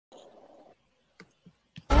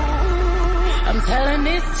Telling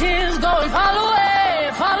these tears go and fall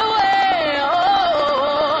away, fall away.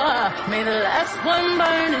 Oh, may the last one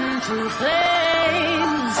burn into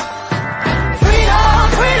flames.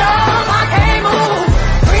 Freedom, freedom, I can't move.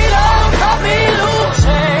 Freedom, cut me loose.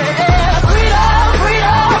 Yeah, freedom,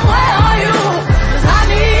 freedom, where are you? 'Cause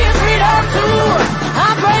I need freedom too.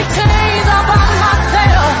 I break chains up on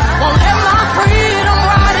myself. Won't let my freedom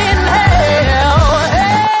rot in hell.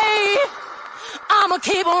 Hey, I'ma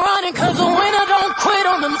keep on running 'cause the winner don't quit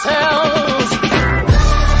on themselves.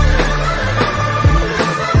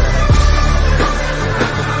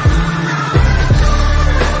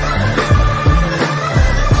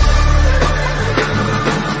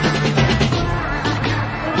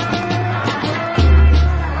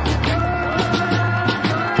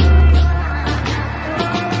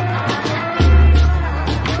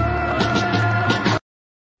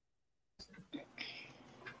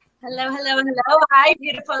 Hello, hello, hello. Hi,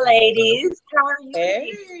 beautiful ladies. How are you?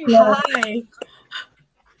 Hey. Hi.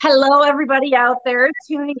 Hello, everybody out there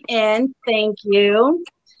tuning in. Thank you.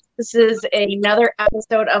 This is another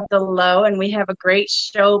episode of The Low, and we have a great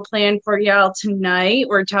show planned for y'all tonight.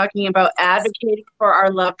 We're talking about advocating for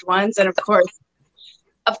our loved ones, and of course,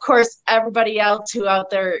 everybody else who's out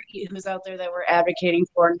there that we're advocating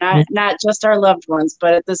for, not just our loved ones,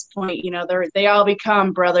 but at this point, they all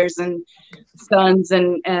become brothers and sons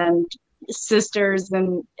and sisters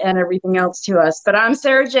and everything else to us. But I'm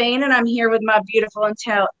Sarah Jane, and I'm here with my beautiful and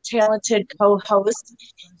talented co-hosts,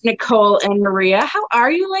 Nicole and Maria. How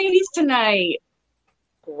are you ladies tonight?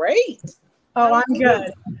 Great. Oh, I'm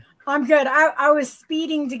good. I'm good. I was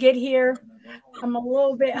speeding to get here. I'm a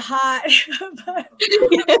little bit hot, but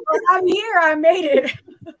I'm here. I made it.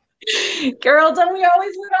 Girl, don't we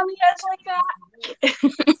always live on the edge like that?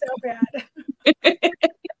 So bad.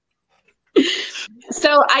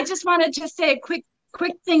 So I just wanted to say a quick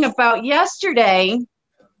thing about yesterday.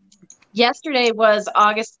 Yesterday was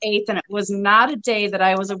August 8th, and it was not a day that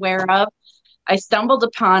I was aware of. I stumbled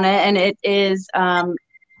upon it, and it is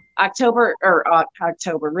October.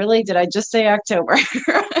 Really? Did I just say October?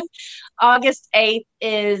 August 8th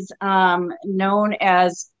is known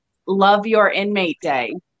as Love Your Inmate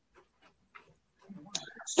Day.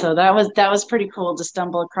 So that was pretty cool to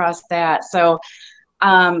stumble across that. So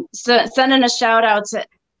sending a shout out to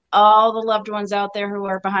all the loved ones out there who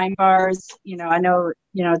are behind bars. I know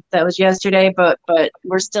that was yesterday, but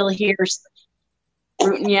we're still here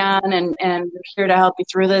rooting you on, and we're here to help you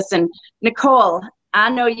through this. And Nicole,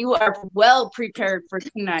 I know you are well prepared for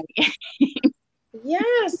tonight.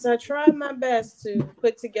 Yes, I tried my best to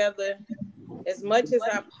put together as much as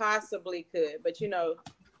I possibly could. But you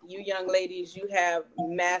young ladies, you have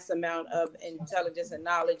mass amount of intelligence and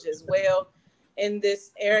knowledge as well in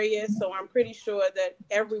this area. So I'm pretty sure that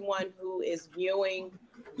everyone who is viewing,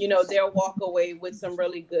 they'll walk away with some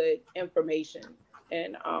really good information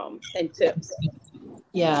and tips.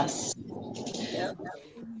 Yes. Yeah.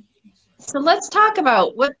 So let's talk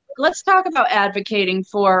about advocating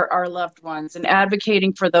for our loved ones and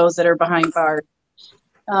advocating for those that are behind bars.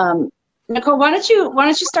 Nicole, why don't you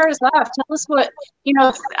start us off? Tell us what,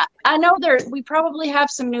 I know we probably have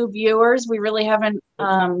some new viewers. We really haven't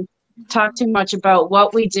talked too much about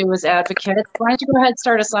what we do as advocates. Why don't you go ahead and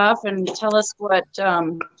start us off and tell us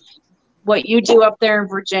what you do up there in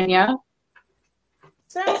Virginia?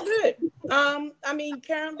 Sounds good.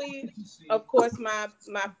 Currently, of course, my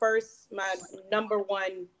number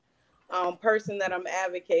one person that I'm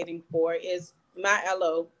advocating for is my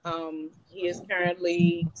LO. He is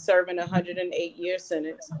currently serving a 108-year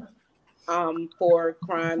sentence for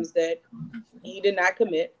crimes that he did not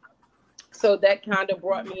commit. So that kind of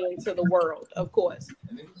brought me into the world, of course.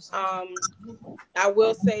 I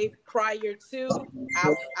will say prior to,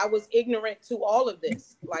 I was ignorant to all of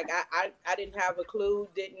this. Like I didn't have a clue,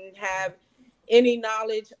 didn't have any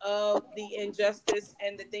knowledge of the injustice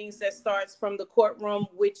and the things that starts from the courtroom,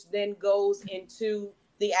 which then goes into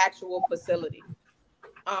the actual facility.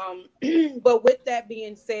 But with that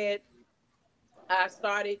being said, I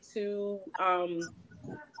started to, I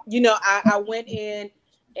went in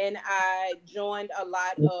and I joined a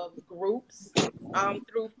lot of groups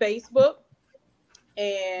through Facebook,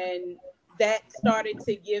 and that started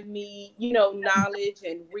to give me, knowledge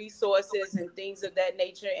and resources and things of that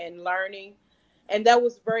nature and learning. And that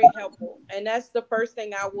was very helpful. And that's the first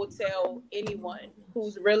thing I will tell anyone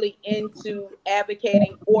who's really into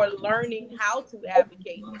advocating or learning how to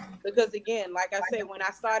advocate. Because again, like I said, when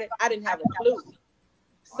I started, I didn't have a clue.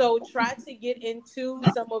 So try to get into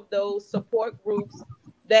some of those support groups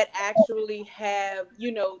that actually have,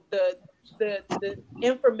 the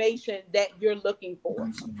information that you're looking for.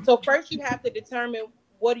 So first you have to determine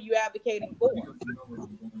what are you advocating for?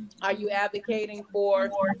 Are you advocating for,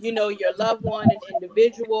 your loved one, an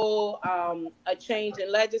individual, a change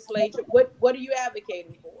in legislature? What are you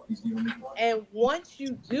advocating for? And once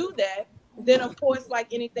you do that, then of course,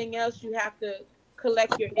 like anything else, you have to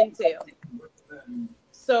collect your intel.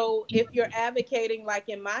 So if you're advocating, like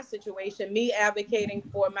in my situation, me advocating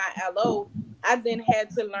for my LO, I then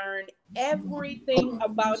had to learn everything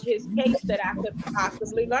about his case that I could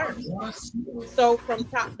possibly learn. So from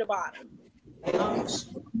top to bottom.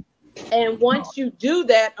 And once you do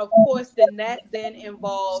that, of course, then that then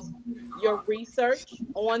involves your research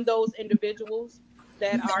on those individuals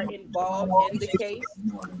that are involved in the case.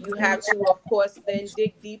 You have to, of course, then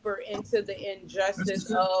dig deeper into the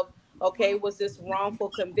injustice of, okay, was this wrongful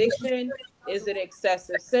conviction? Is it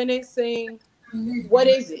excessive sentencing? What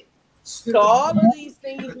is it? So all of these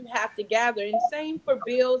things you have to gather, and same for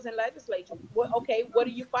bills and legislature. What are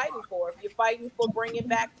you fighting for? If you're fighting for bringing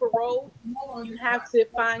back parole, you have to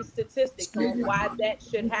find statistics on why that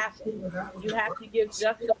should happen. You have to give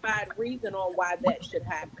justified reason on why that should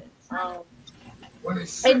happen.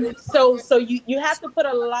 And so you have to put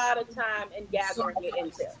a lot of time in gathering your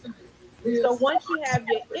intel. So once you have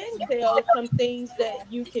your intel, some things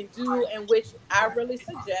that you can do, and which I really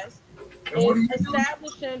suggest, is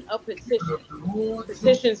establishing a petition.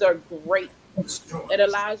 Petitions are great. It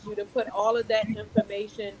allows you to put all of that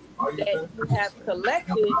information that you have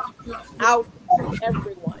collected out to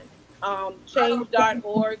everyone.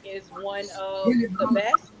 Change.org is one of the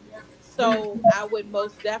best. So I would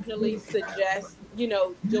most definitely suggest,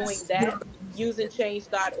 doing that, using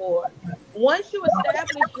change.org. Once you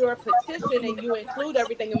establish your petition and you include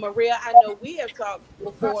everything, and Maria, I know we have talked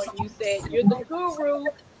before, and you said you're the guru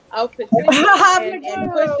of petitions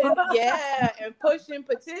and pushing, and pushing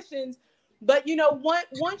petitions. But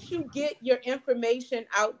once you get your information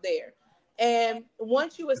out there, and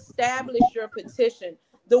once you establish your petition,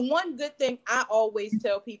 the one good thing I always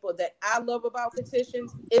tell people that I love about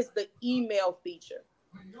petitions is the email feature.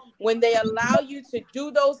 When they allow you to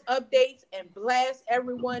do those updates and blast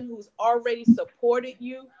everyone who's already supported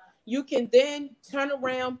you, you can then turn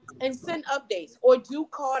around and send updates or do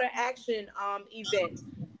call to action events.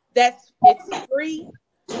 It's free,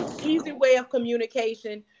 easy way of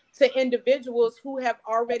communication to individuals who have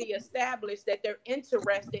already established that they're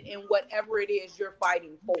interested in whatever it is you're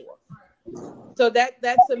fighting for. So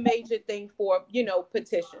that's a major thing for,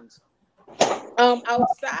 petitions.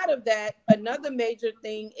 Outside of that, another major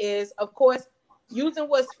thing is, of course, using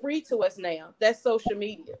what's free to us now. That's social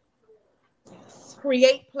media.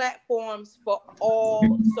 Create platforms for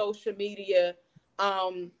all social media,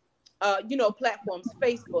 platforms,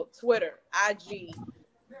 Facebook, Twitter, IG,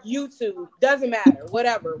 YouTube, doesn't matter,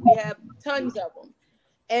 whatever. We have tons of them.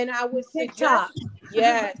 And I would suggest,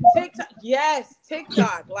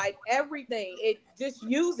 TikTok, like everything. Just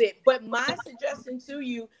use it. But my suggestion to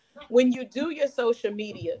you, when you do your social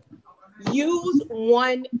media, use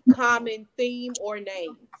one common theme or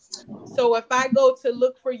name. So if I go to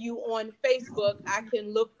look for you on Facebook, I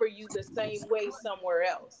can look for you the same way somewhere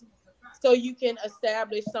else. So you can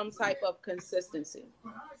establish some type of consistency.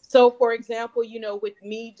 So for example, with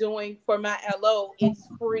me doing for my LO, it's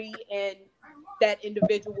free in that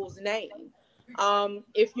individual's name.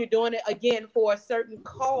 If you're doing it again for a certain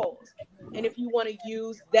cause, and if you want to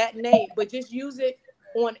use that name, but just use it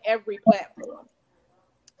on every platform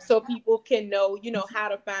so people can know, how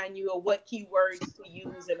to find you or what keywords to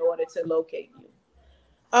use in order to locate you.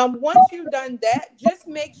 Once you've done that, just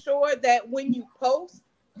make sure that when you post,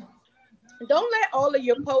 don't let all of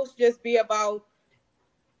your posts just be about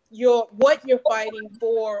what you're fighting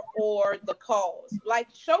for or the cause. Like,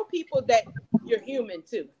 show people that you're human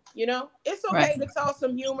too. It's okay to toss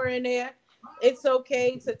some humor in there. It's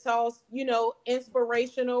okay to toss,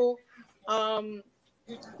 inspirational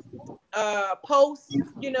posts.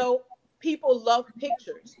 People love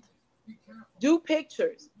pictures. Do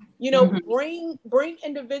pictures. Bring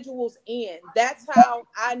individuals in. That's how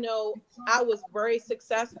I know I was very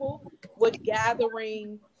successful with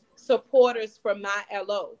gathering supporters for my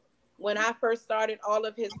LO. When I first started all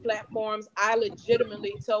of his platforms, I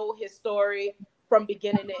legitimately told his story from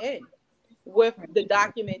beginning to end with the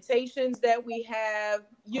documentations that we have,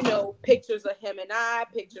 pictures of him and I,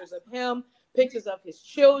 pictures of him, pictures of his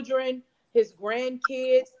children, his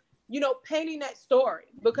grandkids, painting that story,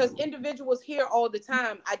 because individuals hear all the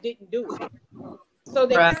time, I didn't do it. So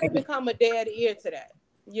they kind of become a dead ear to that,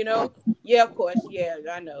 Yeah, of course. Yeah,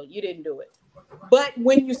 I know you didn't do it. But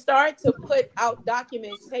when you start to put out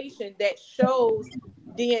documentation that shows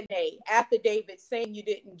DNA, affidavits saying you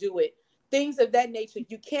didn't do it, things of that nature,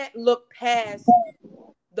 you can't look past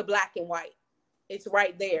the black and white. It's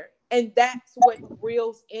right there. And that's what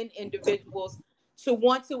reels in individuals to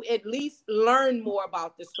want to at least learn more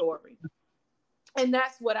about the story. And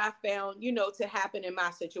that's what I found, to happen in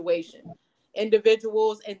my situation.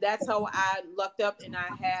 Individuals, and that's how I lucked up and I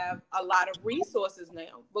have a lot of resources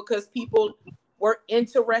now, because people were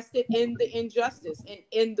interested in the injustice and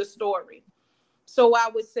in the story. So I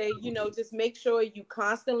would say, just make sure you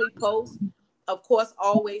constantly post. Of course,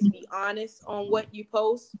 always be honest on what you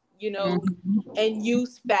post, and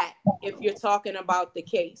use fact if you're talking about the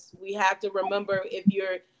case. We have to remember, if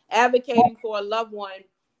you're advocating for a loved one,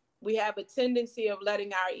 we have a tendency of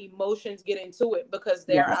letting our emotions get into it because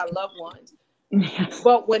they're our loved ones.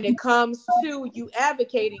 But when it comes to you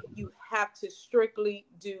advocating, you have to strictly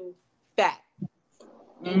do fact.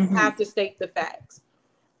 You have to state the facts.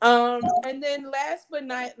 And then last but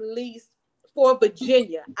not least, for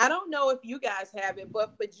Virginia, I don't know if you guys have it,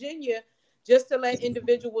 but Virginia, just to let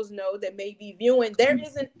individuals know that may be viewing, there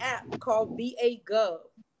is an app called VA Gov.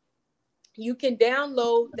 You can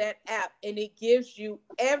download that app, and it gives you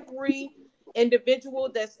every individual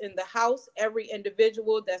that's in the House, every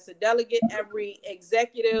individual that's a delegate, every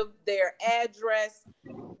executive, their address,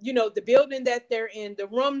 the building that they're in, the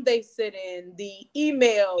room they sit in, the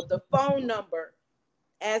email, the phone number.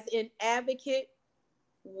 As an advocate,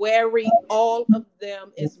 worry all of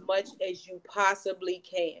them as much as you possibly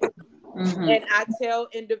can. And I tell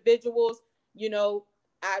individuals,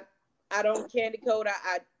 I don't candy code.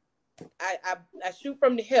 I shoot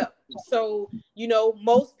from the hip. So,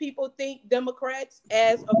 most people think Democrats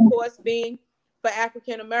as, of course, being for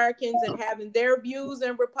African Americans and having their views,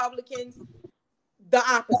 and Republicans the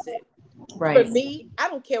opposite. Right. For me, I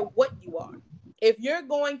don't care what you are. If you're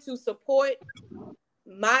going to support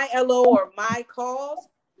my LO or my cause,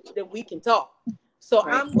 then we can talk. So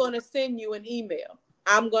I'm going to send you an email.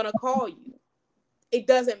 I'm going to call you. It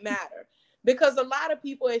doesn't matter, because a lot of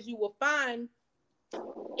people, as you will find,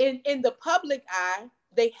 in the public eye,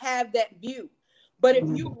 they have that view. But if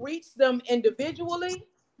you reach them individually,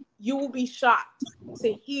 you will be shocked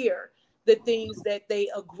to hear the things that they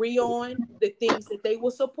agree on, the things that they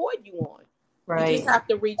will support you on. Right. You just have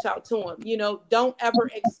to reach out to them. Don't ever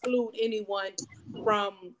exclude anyone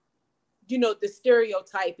from, the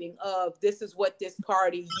stereotyping of this is what this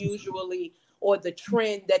party usually, or the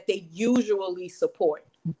trend that they usually support.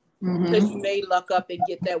 Because you may luck up and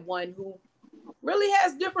get that one who really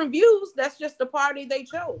has different views. That's just the party they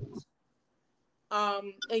chose.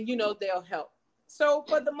 And they'll help. So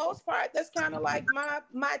for the most part, that's kind of like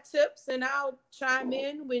my tips, and I'll chime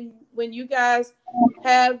in when you guys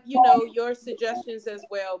have, your suggestions as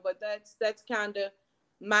well. But that's kind of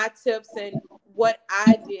my tips and what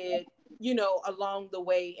I did, along the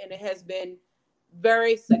way, and it has been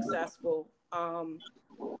very successful.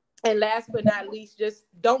 And last but not least, just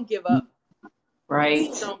don't give up. Right.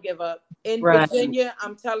 Please don't give up. In Virginia,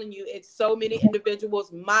 I'm telling you, it's so many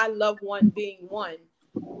individuals, my loved one being one,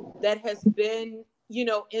 that has been,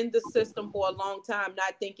 in the system for a long time,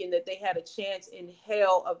 not thinking that they had a chance in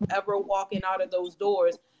hell of ever walking out of those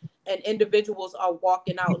doors. And individuals are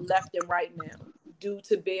walking out left and right now due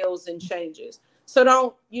to bills and changes. So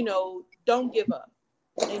don't give up,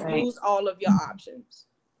 and use all of your options.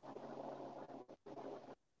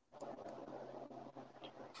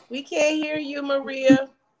 We can't hear you, Maria.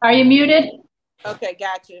 Are you muted? Okay,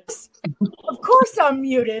 gotcha. Of course I'm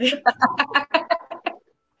muted.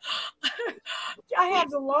 I have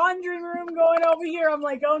the laundry room going over here. I'm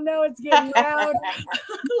like, oh no, it's getting loud.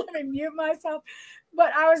 Let me mute myself.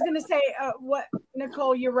 But I was going to say,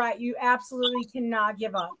 Nicole, you're right. You absolutely cannot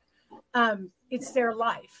give up. It's their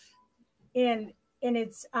life, and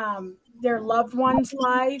it's their loved one's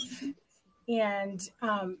life, and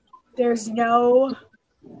there's no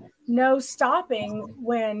stopping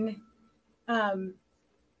when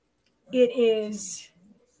it is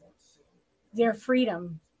their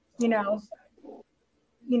freedom.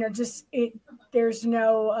 There's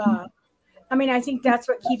no. I think that's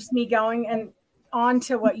what keeps me going. And on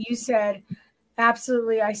to what you said,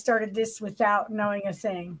 absolutely, I started this without knowing a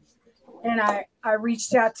thing. And I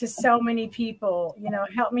reached out to so many people,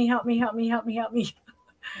 help me.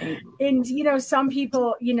 And, some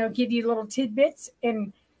people, give you little tidbits,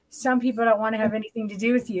 and some people don't want to have anything to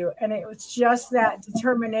do with you. And it was just that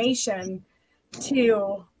determination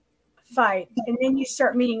to fight. And then you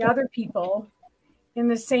start meeting other people in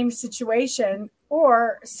the same situation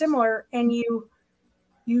or similar, and you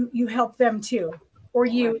help them too. Or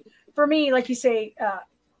for me, like you say,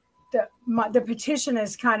 the petition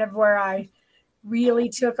is kind of where I really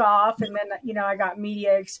took off, and then I got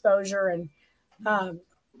media exposure, and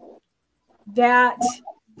that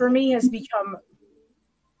for me has become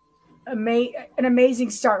an amazing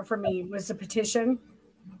start for me was the petition.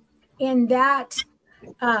 And that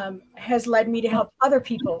has led me to help other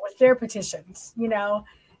people with their petitions, you know.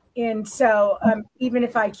 And so even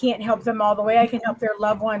if I can't help them all the way, I can help their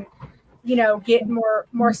loved one, you know, get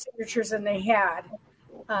more signatures than they had.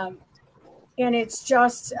 And it's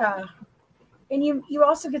just, and you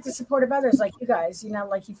also get the support of others like you guys, you know,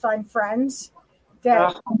 like you find friends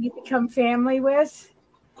that you become family with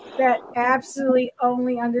that absolutely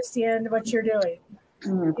only understand what you're doing,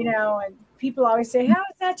 you know, and people always say, how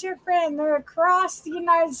is that your friend? They're across the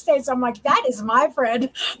United States. I'm like, that is my friend.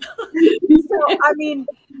 So, I mean,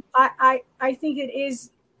 I think it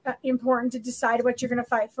is important to decide what you're going to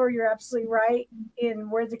fight for. You're absolutely right in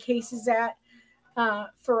where the case is at.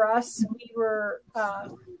 For us, we were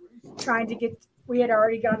we had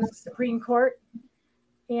already gone to the Supreme Court,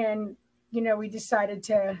 and, you know, we decided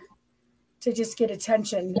to just get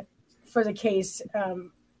attention for the case.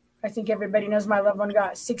 I think everybody knows my loved one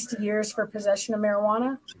got 60 years for possession of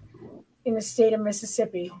marijuana in the state of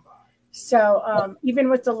Mississippi. So even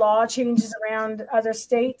with the law changes around other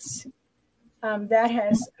states, that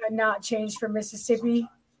has not changed for Mississippi.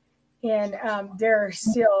 And there are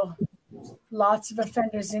still lots of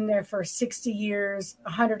offenders in there for 60 years,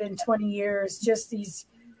 120 years, just these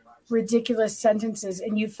ridiculous sentences.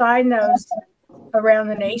 And you find those around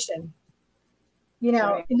the nation. You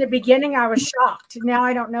know, in the beginning, I was shocked. Now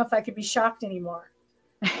I don't know if I could be shocked anymore.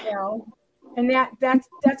 You know, and that's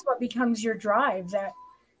what becomes your drive. That,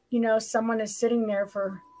 you know, someone is sitting there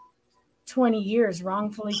for 20 years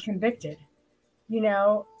wrongfully convicted. You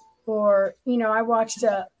know, or, you know, I watched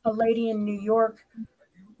a lady in New York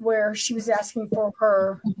where she was asking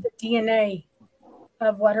for the DNA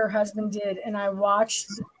of what her husband did, and I watched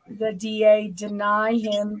the DA deny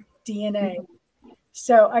him DNA.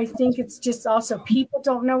 So I think it's just also people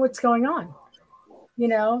don't know what's going on. You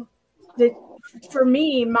know, that for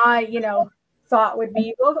me, my, you know, thought would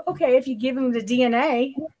be, well, okay, if you give him the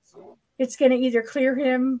DNA, it's going to either clear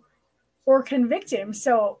him or convict him.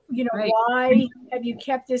 So, you know, why have you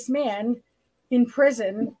kept this man in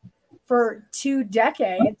prison for 2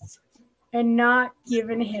 decades and not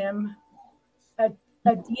given him a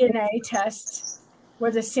DNA test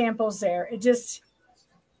where the sample's there? It just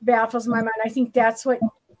baffles my mind. I think that's what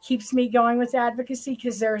keeps me going with advocacy,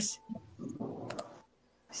 because there's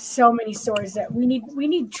so many stories that we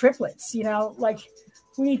need triplets, you know, like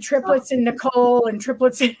we need triplets in Nicole and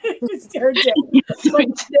triplets in Sarah J. Like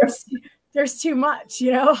there's too much,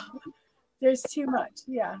 you know, there's too much.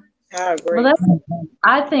 Yeah. I agree. Well,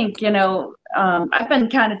 I think, you know, I've been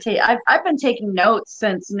kind of I've been taking notes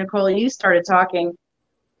since Nicole, you started talking.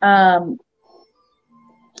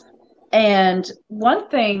 And one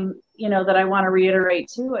thing, you know, that I want to reiterate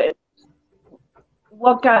too, is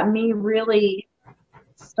what got me really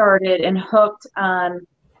started and hooked on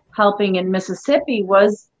helping in Mississippi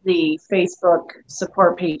was the Facebook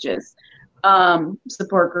support pages,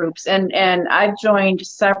 support groups. And I've joined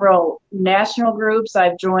several national groups.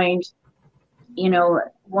 I've joined, you know,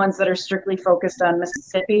 ones that are strictly focused on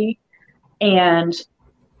Mississippi. And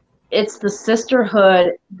it's the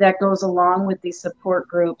sisterhood that goes along with these support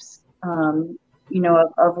groups, you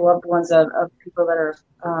know, of loved ones of people that are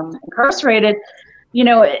incarcerated. You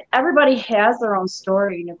know, everybody has their own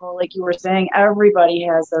story, Nicole, like you were saying, everybody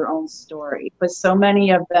has their own story, but so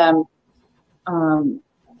many of them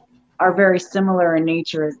are very similar in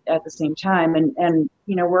nature at the same time. And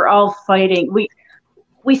you know, we're all fighting.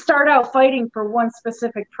 We start out fighting for one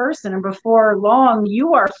specific person, and before long,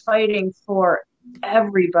 you are fighting for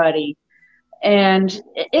everybody. And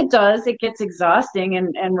it gets exhausting.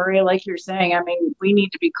 And Maria, like you're saying, I mean, we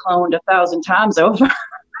need to be cloned 1,000 times over.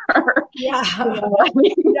 Yeah.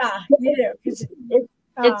 Yeah, you do.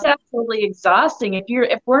 It's absolutely exhausting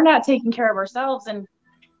if we're not taking care of ourselves. And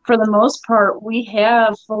for the most part, we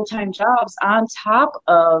have full-time jobs on top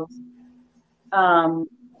of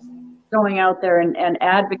going out there and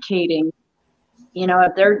advocating. You know,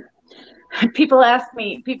 if people ask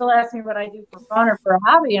me what I do for fun or for a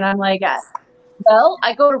hobby, and I'm like, well,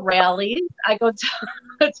 I go to rallies, I go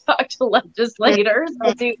to talk to legislators,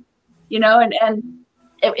 I do, you know, and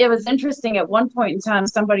it was interesting at one point in time,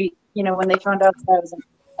 somebody, you know, when they found out that I was an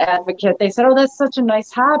advocate, they said, oh, that's such a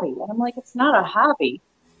nice hobby. And I'm like, it's not a hobby.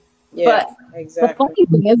 Yeah, but exactly. The funny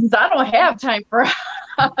thing is I don't have time for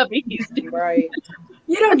hobbies. Right.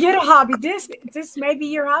 You don't get a hobby. This may be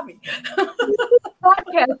your hobby.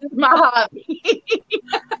 Podcast is my hobby.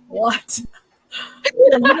 What? You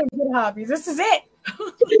don't get a hobby. This is it.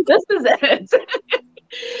 This is it.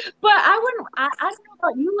 But I don't know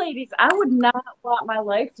about you ladies. I would not want my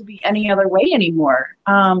life to be any other way anymore.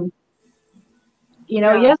 You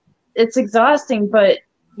know, Yeah. it's exhausting, but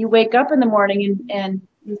you wake up in the morning and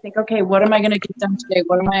you think, okay, what am I going to get done today?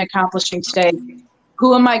 What am I accomplishing today?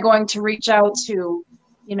 Who am I going to reach out to?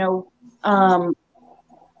 You know,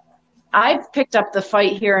 I've picked up the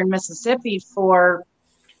fight here in Mississippi for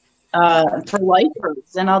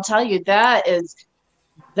lifers, and I'll tell you that is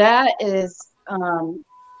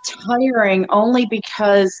tiring only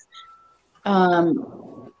because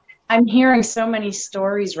I'm hearing so many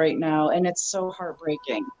stories right now, and it's so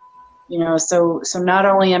heartbreaking. You know, so not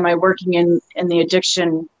only am I working in the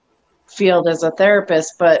addiction field as a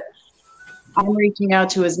therapist, but I'm reaching out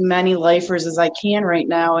to as many lifers as I can right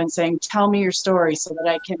now and saying, tell me your story so that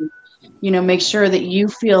I can, you know, make sure that you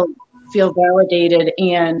feel validated,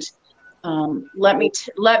 and let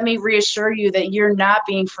me reassure you that you're not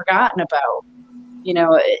being forgotten about. You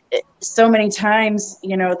know, so many times,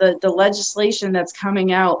 you know, the legislation that's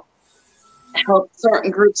coming out helps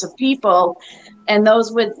certain groups of people, and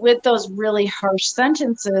those with those really harsh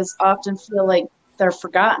sentences often feel like they're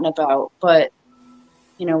forgotten about. But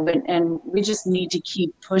you know, and we just need to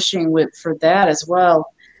keep pushing for that as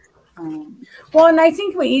well. Well, and I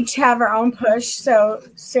think we each have our own push. So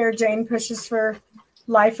Sarah Jane pushes for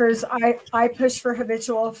lifers. I push for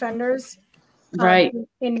habitual offenders. Right.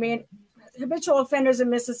 Habitual offenders in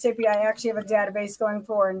Mississippi, I actually have a database going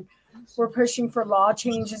for, and we're pushing for law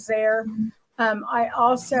changes there. I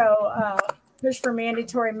also push for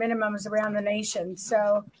mandatory minimums around the nation.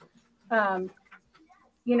 So,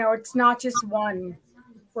 you know, it's not just one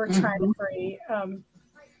we're trying to free.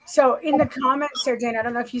 So in the comments, Sarah Jane, I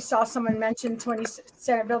don't know if you saw someone mention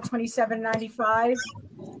Senate Bill 2795.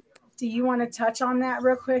 Do you want to touch on that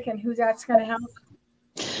real quick and who that's going to help?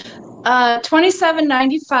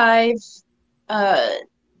 2795.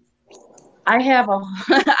 I have a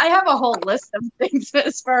whole list of things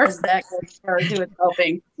as far as that goes, for who it's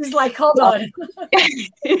helping. It's like, hold on.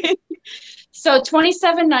 So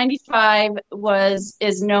 2795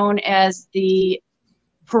 is known as the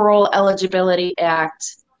Parole Eligibility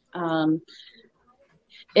Act.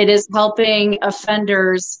 It is helping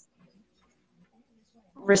offenders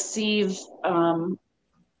receive a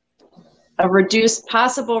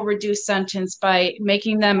possible reduced sentence by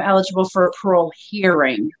making them eligible for a parole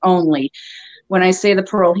hearing only. When I say the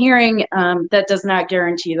parole hearing, that does not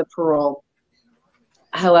guarantee the parole.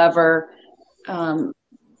 However,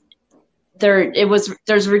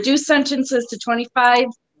 there's reduced sentences to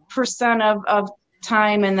 25% of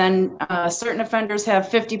time, and then certain offenders have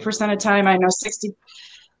 50% of time. I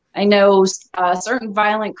know certain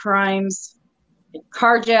violent crimes,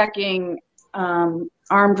 carjacking,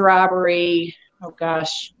 armed robbery. Oh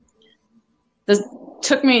gosh, this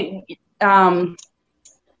took me by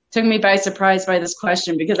surprise by this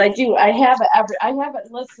question, because I have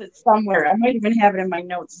it listed somewhere. I might even have it in my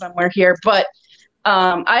notes somewhere here. But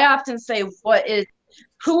I often say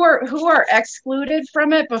who are excluded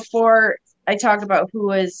from it before I talk about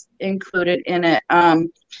who is included in it.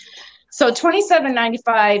 So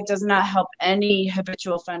 2795 does not help any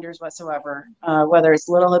habitual offenders whatsoever, whether it's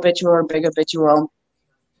little habitual or big habitual.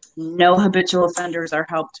 No habitual offenders are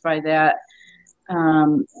helped by that.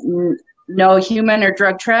 No human or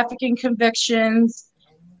drug trafficking convictions.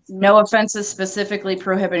 No offenses specifically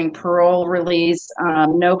prohibiting parole release.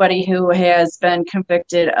 Nobody who has been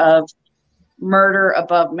convicted of murder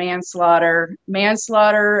above manslaughter.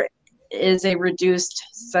 Manslaughter is a reduced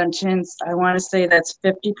sentence. I want to say that's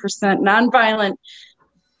 50%. Nonviolent.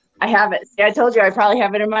 I have it. See, I told you I probably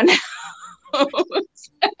have it in my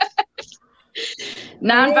notes.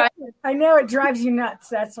 Nonviolent. I know it drives you nuts.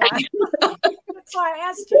 That's why. That's why I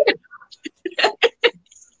asked you.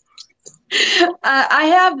 I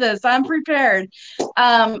have this. I'm prepared.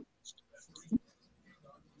 At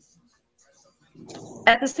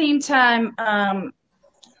the same time,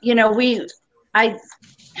 you know,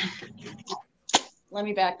 let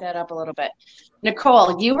me back that up a little bit.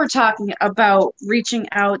 Nicole, you were talking about reaching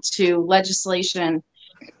out to legislation.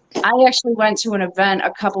 I actually went to an event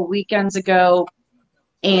a couple weekends ago,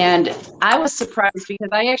 and I was surprised because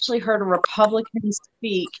I actually heard a Republican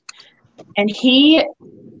speak, and he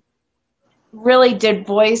really did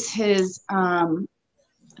voice his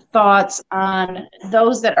thoughts on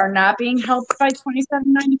those that are not being helped by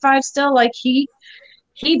 2795 still. Like he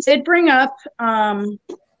did bring up,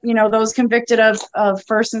 you know, those convicted of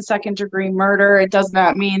first and second degree murder. It does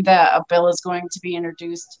not mean that a bill is going to be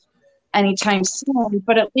introduced anytime soon,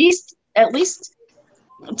 but at least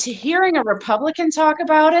to hearing a Republican talk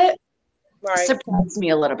about it surprised me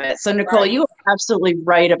a little bit. So Nicole, you are absolutely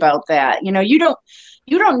right about that. You know, you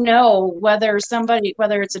don't know whether it's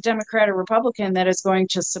a Democrat or Republican that is going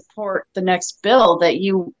to support the next bill that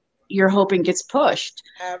you you're hoping gets pushed.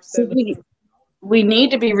 Absolutely. So we need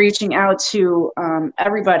to be reaching out to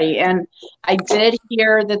everybody. And I did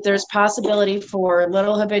hear that there's possibility for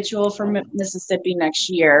Little Habitual from Mississippi next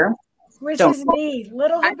year. Which is me,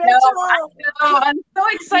 Little Habitual. I know. I'm so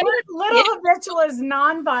excited. Little Habitual is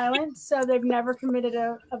non-violent, so they've never committed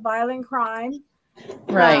a violent crime.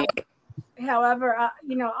 Right. However,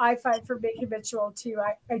 I fight for Big Habitual too.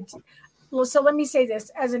 Well, so let me say this.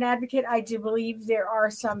 As an advocate, I do believe there are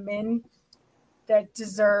some men that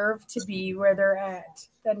deserve to be where they're at,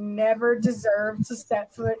 that never deserve to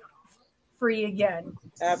step foot free again.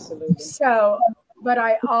 Absolutely. So, but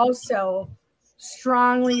I also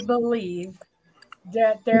strongly believe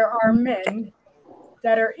that there are men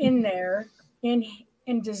that are in there and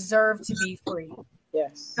deserve to be free.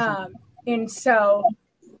 Yes. And so,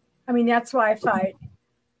 I mean, that's why I fight.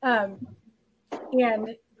 And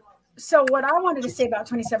so what I wanted to say about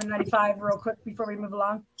 2795 real quick before we move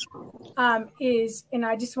along is, and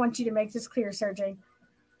I just want you to make this clear, Sergey,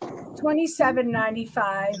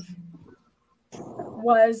 2795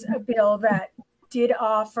 was a bill that did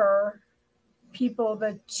offer people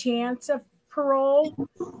the chance of parole.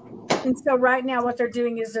 And so right now what they're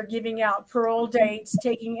doing is they're giving out parole dates,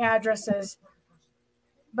 taking addresses,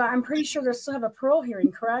 but I'm pretty sure they'll still have a parole hearing,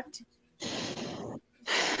 correct?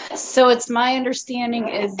 So it's my understanding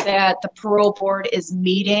is that the parole board is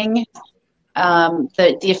meeting.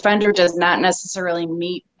 The offender does not necessarily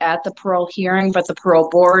meet at the parole hearing, but the parole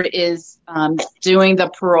board is doing the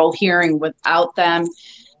parole hearing without them.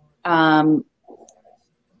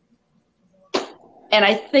 And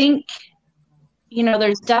I think,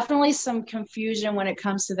 there's definitely some confusion when it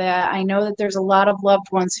comes to that. I know that there's a lot of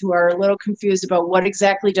loved ones who are a little confused about what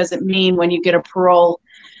exactly does it mean when you get a parole,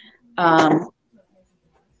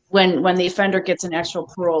 when the offender gets an actual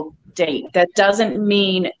parole date. That doesn't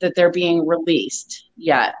mean that they're being released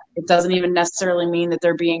yet. It doesn't even necessarily mean that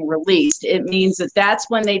they're being released. It means that that's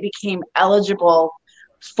when they became eligible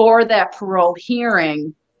for that parole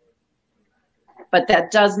hearing, but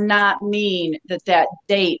that does not mean that that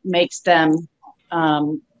date makes them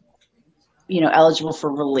eligible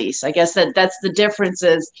for release. I guess that's the difference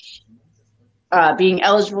is being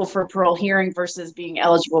eligible for parole hearing versus being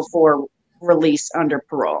eligible for release under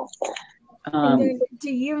parole.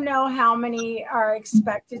 Do you know how many are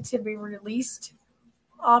expected to be released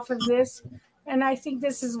off of this? And I think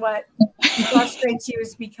this is what frustrates you,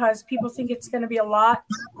 is because people think it's going to be a lot.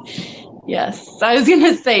 Yes, I was going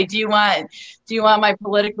to say, do you want my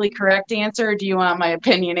politically correct answer, or do you want my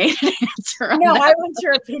opinionated answer? No, I want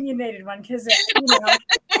your opinionated one, because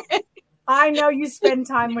I know you spend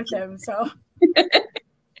time with them. So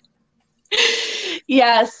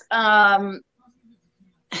yes.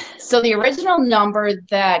 So the original number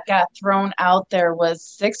that got thrown out there was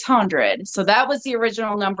 600. So that was the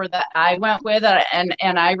original number that I went with, and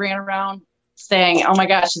I ran around saying, oh my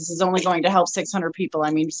gosh, this is only going to help 600 people.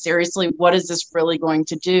 I mean, seriously, what is this really going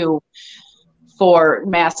to do for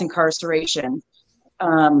mass incarceration?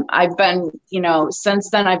 I've been, since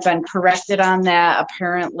then I've been corrected on that.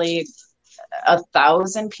 Apparently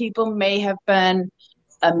 1,000 people may have been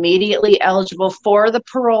immediately eligible for the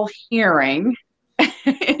parole hearing.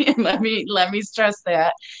 let me stress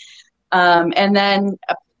that. And then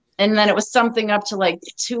it was something up to like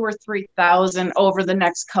 2,000 or 3,000 over the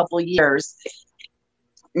next couple years.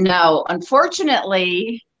 Now,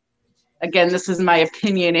 unfortunately, again, this is my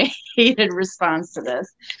opinionated response to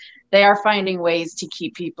this. They are finding ways to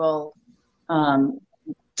keep people,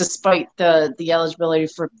 despite the eligibility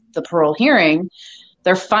for the parole hearing,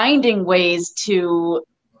 they're finding ways to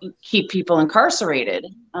keep people incarcerated.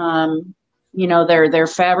 They're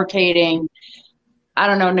fabricating. I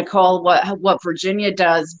don't know, Nicole, what Virginia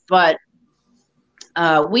does, but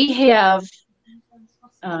we have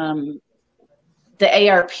the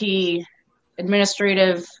ARP,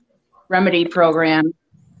 Administrative Remedy Program,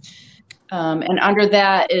 and under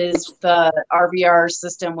that is the RVR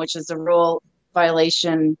system, which is a rule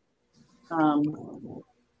violation.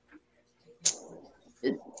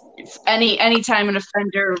 Anytime an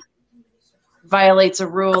offender violates a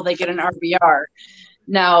rule, they get an RVR.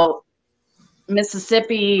 Now,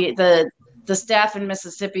 Mississippi, the staff in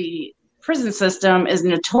Mississippi prison system is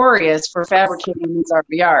notorious for fabricating these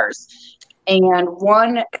RVRs. And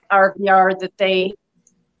one RVR that they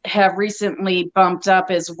have recently bumped up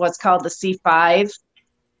is what's called the C5,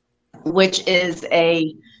 which is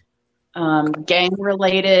a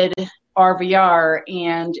gang-related RVR,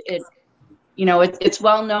 and it's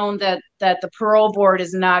well known that the parole board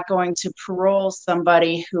is not going to parole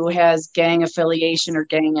somebody who has gang affiliation or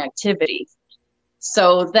gang activity.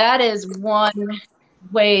 So that is one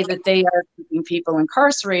way that they are keeping people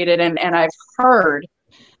incarcerated. And I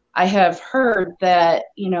have heard that,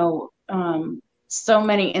 so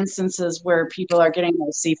many instances where people are getting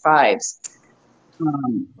those C5s.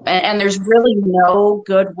 And there's really no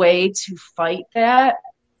good way to fight that.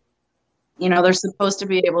 They're supposed to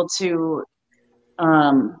be able to,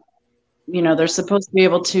 they're supposed to be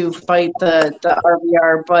able to fight the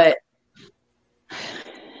RVR, but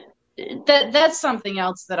that's something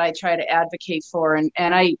else that I try to advocate for. And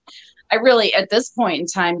I really, at this point in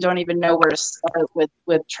time, don't even know where to start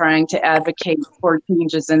with trying to advocate for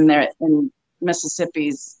changes in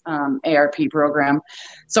Mississippi's ARP program.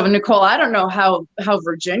 So Nicole, I don't know how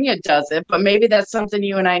Virginia does it, but maybe that's something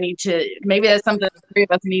you and I maybe that's something the three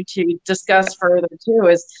of us need to discuss further too,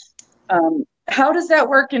 is how does that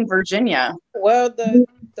work in Virginia? Well, the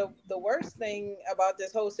worst thing about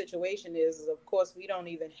this whole situation is of course, we don't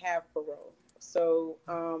even have parole. So,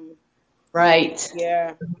 right.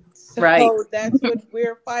 Yeah. So right. That's what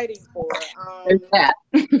we're fighting for. There's that.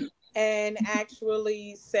 And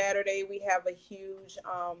actually, Saturday we have a huge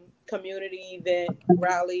community event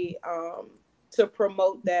rally to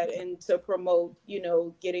promote that and to promote,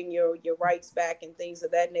 getting your rights back and things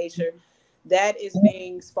of that nature. That is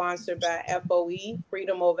being sponsored by FOE,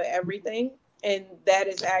 Freedom Over Everything. And that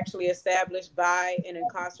is actually established by an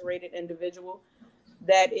incarcerated individual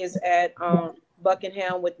that is at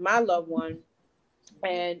Buckingham with my loved one.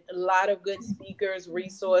 And a lot of good speakers,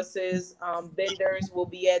 resources, vendors will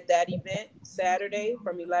be at that event Saturday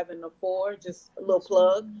from 11 to 4. Just a little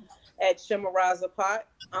plug at Shimaraza Pot.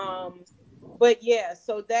 But yeah,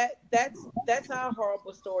 so that's our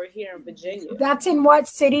horrible story here in Virginia. That's in what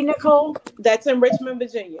city, Nicole? That's in Richmond,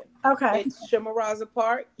 Virginia. Okay. It's Shimaraza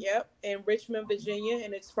Park, yep, in Richmond, Virginia,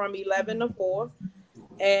 and it's from 11 to 4.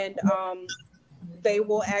 And they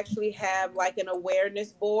will actually have like an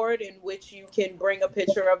awareness board in which you can bring a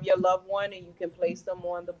picture of your loved one and you can place them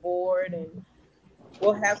on the board, and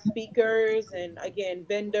we'll have speakers and again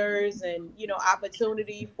vendors and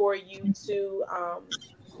opportunity for you to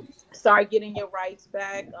start getting your rights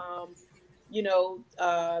back,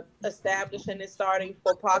 establishing and starting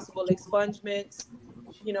for possible expungements,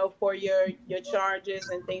 for your charges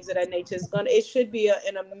and things of that nature. It should be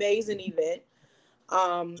an amazing event.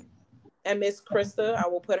 And Miss Krista, I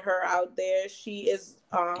will put her out there. She is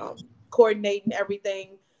coordinating everything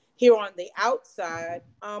here on the outside.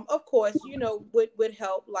 Of course, would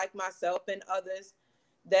help like myself and others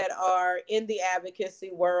that are in the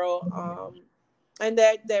advocacy world and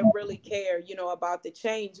that really care, about the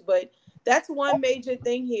change. But that's one major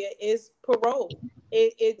thing here is parole.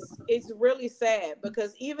 It's really sad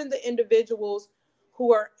because even the individuals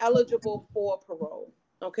who are eligible for parole,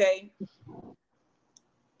 okay,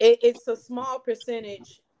 it's a small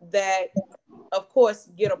percentage that, of course,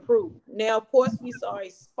 get approved. Now, of course, we saw a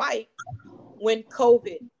spike when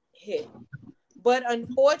COVID hit. But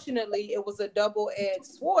unfortunately, it was a double-edged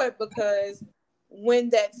sword because when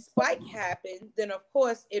that spike happened, then, of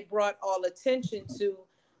course, it brought all attention to,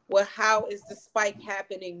 well, how is the spike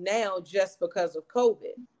happening now just because of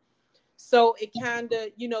COVID? So it kind of,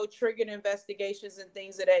 triggered investigations and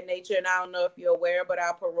things of that nature. And I don't know if you're aware, but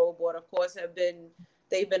our parole board, of course,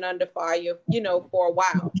 they've been under fire, for a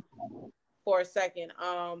while, for a second.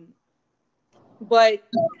 But,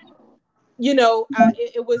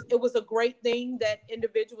 it was a great thing that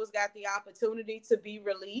individuals got the opportunity to be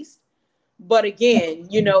released. But again,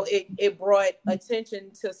 it brought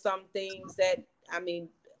attention to some things that,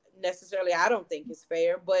 necessarily I don't think is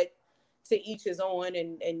fair, but to each his own,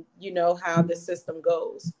 and how the system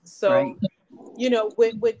goes. So, right.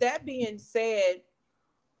 With that being said,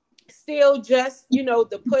 still just,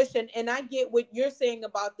 the push, and I get what you're saying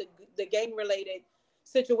about the gang related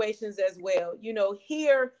situations as well.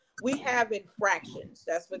 Here we have infractions.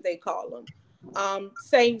 That's what they call them.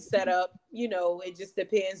 Same setup, it just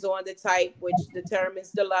depends on the type, which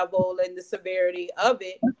determines the level and the severity of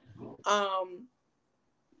it.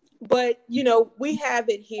 But, we have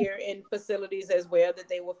it here in facilities as well that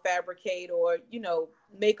they will fabricate or,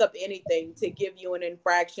 make up anything to give you an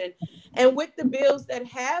infraction. And with the bills that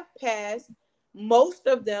have passed, most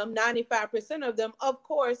of them, 95% of them, of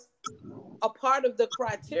course, a part of the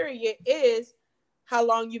criteria is how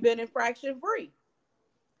long you've been infraction free.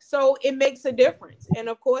 So it makes a difference. And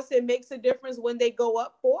of course, it makes a difference when they go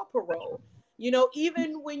up for parole.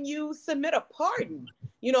 Even when you submit a pardon,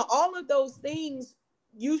 all of those things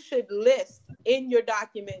you should list in your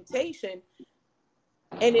documentation,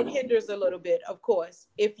 and it hinders a little bit, of course,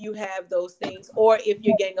 if you have those things or if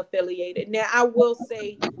you're gang affiliated. Now, I will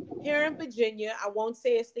say here in Virginia, I won't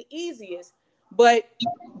say it's the easiest, But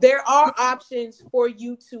there are options for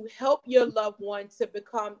you to help your loved one to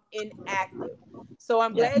become inactive. So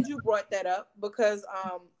I'm Yeah. glad you brought that up because,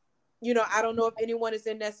 you know, I don't know if anyone is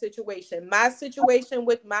in that situation. My situation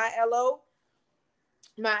with my LO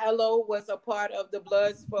was a part of the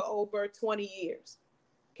Bloods for over 20 years.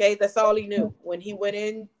 Okay, that's all he knew. When he went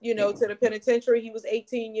in, you know, to the penitentiary, he was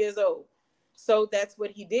 18 years old. So that's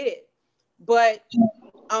what he did. But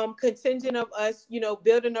contingent of us, you know,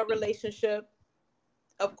 building a relationship,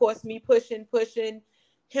 of course, me pushing,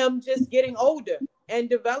 him just getting older and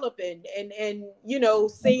developing and you know,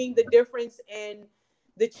 seeing the difference and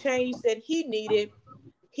the change that he needed,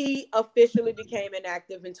 he officially became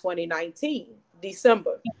inactive in 2019,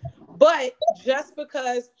 December. But just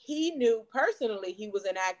because he knew personally he was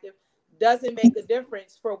inactive doesn't make a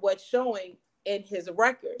difference for what's showing in his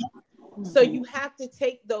record. So you have to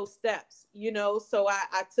take those steps, you know. So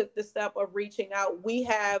I took the step of reaching out. We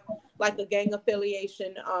have like a gang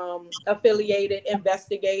affiliation, affiliated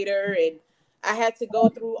investigator, and I had to go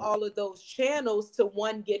through all of those channels to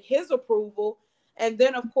one, get his approval, and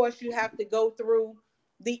then of course you have to go through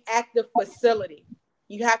the active facility.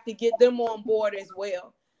 You have to get them on board as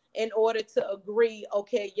well in order to agree,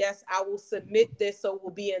 okay, yes, I will submit this so it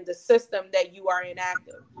will be in the system that you are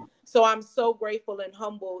inactive. So I'm so grateful and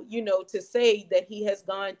humble, you know, to say that he has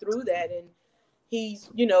gone through that and he's,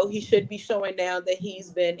 you know, he should be showing now that he's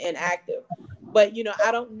been inactive. But, you know,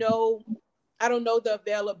 I don't know the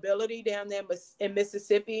availability down there in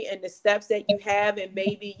Mississippi and the steps that you have. And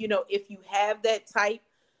maybe, you know, if you have that type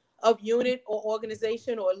of unit or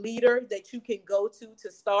organization or leader that you can go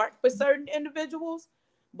to start for certain individuals.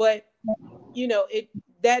 But you know,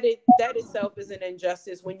 that itself is an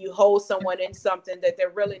injustice when you hold someone in something that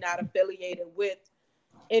they're really not affiliated with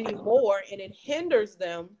anymore, and it hinders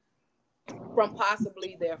them from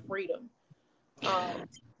possibly their freedom. Um,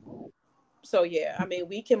 so yeah, I mean,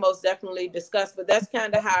 we can most definitely discuss, but that's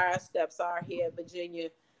kind of how our steps are here in Virginia,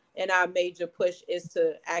 and our major push is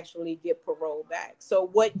to actually get parole back. So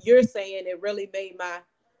what you're saying, it really made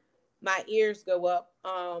my ears go up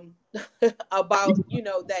about, you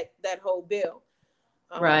know, that whole bill.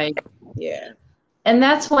 Right. Yeah. And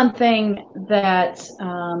that's one thing that,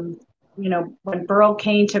 you know, when Burl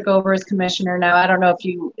Kane took over as commissioner. Now, I don't know if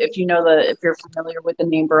you know if you're familiar with the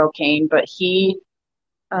name Burl Kane, but he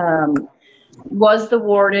was the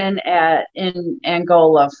warden in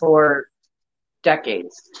Angola for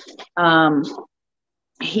decades.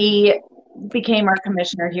 He became our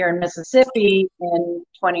commissioner here in Mississippi in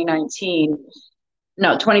 2019.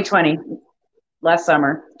 No, 2020, last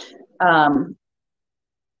summer.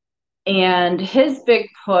 And his big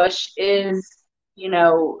push is, you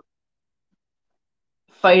know,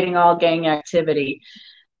 fighting all gang activity.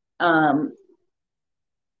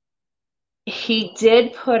 He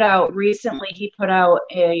did recently, he put out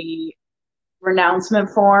a renouncement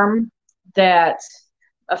form that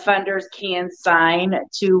offenders can sign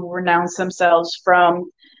to renounce themselves from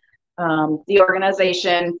the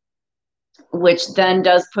organization, which then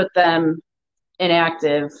does put them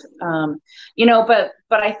inactive. You know, but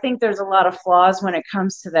I think there's a lot of flaws when it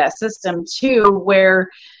comes to that system too, where,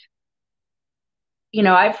 you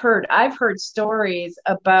know, I've heard stories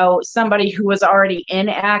about somebody who was already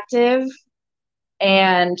inactive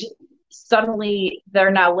and suddenly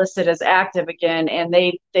they're now listed as active again, and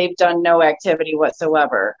they've done no activity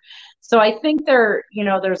whatsoever. So I think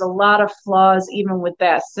there's a lot of flaws even with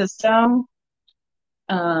that system.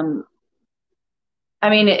 I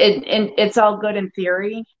mean, it's all good in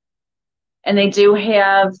theory, and they do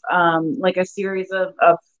have like a series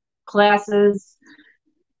of classes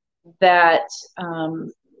that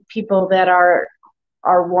people that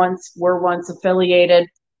were once affiliated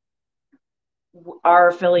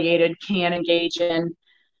can engage in.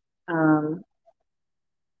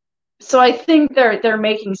 So I think they're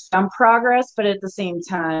making some progress, but at the same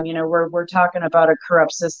time, you know, we're talking about a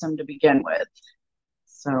corrupt system to begin with.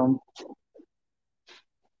 So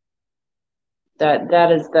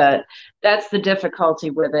that's the difficulty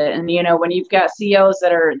with it. And you know, when you've got COs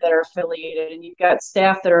that are affiliated and you've got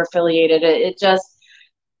staff that are affiliated, it just,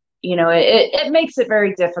 you know, it makes it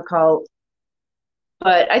very difficult.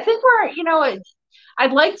 But I think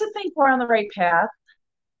I'd like to think we're on the right path.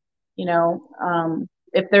 You know,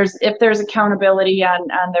 if there's accountability on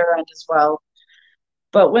their end as well.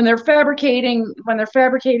 But when they're fabricating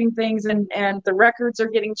things and the records are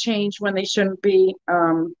getting changed when they shouldn't be,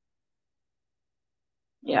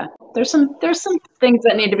 yeah, there's some things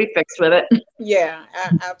that need to be fixed with it. Yeah,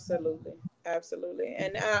 absolutely. Absolutely.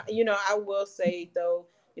 And, you know, I will say, though,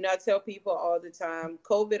 you know, I tell people all the time,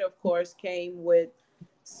 COVID, of course, came with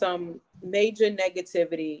some major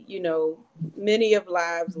negativity, many of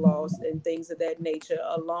lives lost and things of that nature,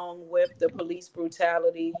 along with the police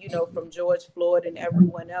brutality, from George Floyd and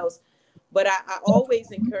everyone else. But I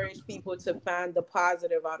always encourage people to find the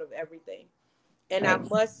positive out of everything. And I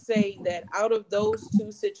must say that out of those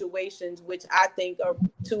two situations, which I think are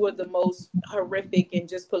two of the most horrific and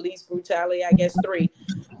just police brutality, I guess three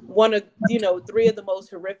of the most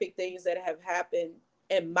horrific things that have happened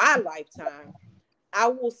in my lifetime, I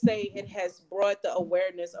will say it has brought the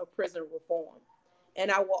awareness of prison reform.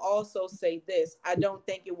 And I will also say this, I don't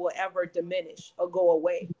think it will ever diminish or go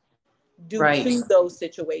away due to those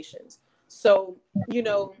situations. So,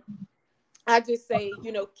 I just say,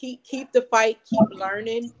 keep the fight, keep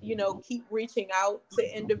learning, keep reaching out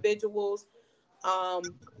to individuals,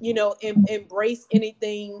 embrace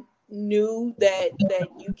anything new that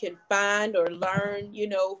you can find or learn,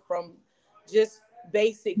 from just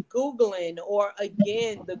basic Googling, or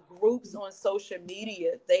again, the groups on social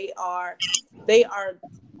media. They are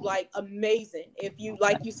like amazing. If you,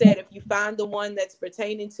 like you said, if you find the one that's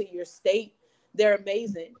pertaining to your state, they're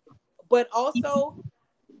amazing. But also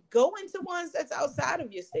go into ones that's outside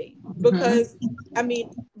of your state, because I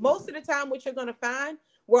mean, most of the time what you're going to find,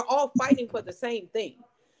 we're all fighting for the same thing.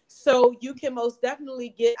 So you can most definitely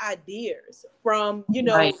get ideas from,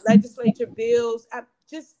 legislature bills,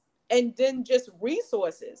 and then just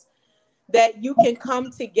resources that you can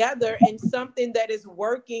come together, and something that is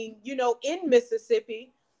working, in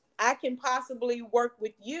Mississippi, I can possibly work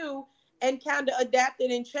with you and kind of adapt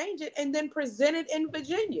it and change it and then present it in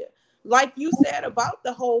Virginia. Like you said about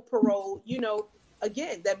the whole parole,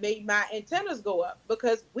 again, that made my antennas go up,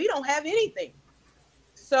 because we don't have anything.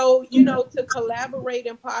 So, to collaborate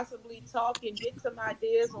and possibly talk and get some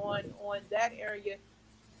ideas on that area,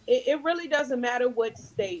 it really doesn't matter what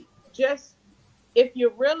state. Just if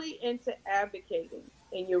you're really into advocating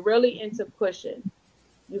and you're really into pushing,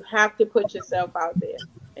 you have to put yourself out there,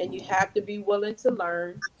 and you have to be willing to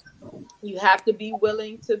learn. You have to be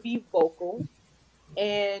willing to be vocal.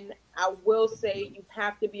 And I will say you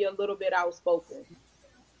have to be a little bit outspoken.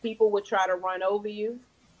 People will try to run over you.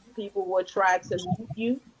 People will try to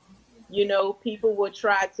mute you. People will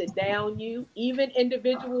try to down you, even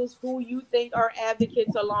individuals who you think are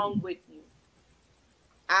advocates along with you.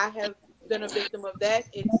 I have been a victim of that.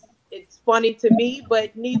 It's funny to me,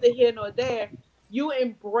 but neither here nor there. You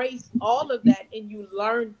embrace all of that and you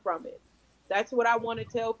learn from it. That's what I want to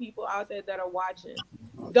tell people out there that are watching.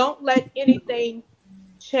 Don't let anything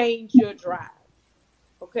change your drive.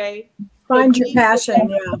 Okay? Find your passion.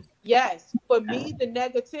 Yeah. Yes. For me, the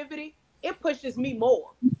negativity, it pushes me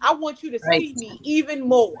more. I want you to see me even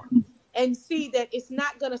more and see that it's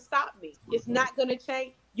not going to stop me. It's not going to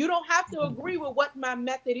change. You don't have to agree with what my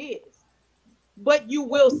method is, but you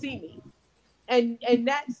will see me. And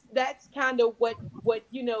that's kind of what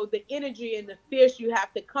the energy and the fierce you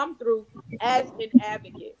have to come through as an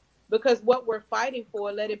advocate, because what we're fighting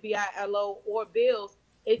for, let it be ILO or bills,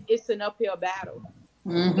 it's an uphill battle.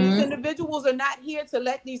 These individuals are not here to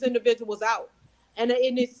let these individuals out. And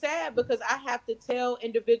it's sad, because I have to tell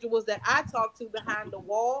individuals that I talk to behind the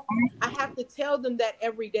wall, I have to tell them that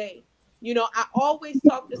every day. I always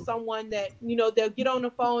talk to someone that, they'll get on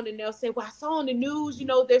the phone and they'll say, well, I saw on the news,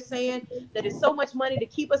 they're saying that it's so much money to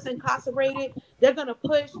keep us incarcerated. They're going to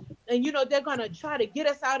push and, they're going to try to get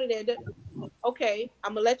us out of there. Okay,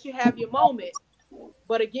 I'm going to let you have your moment.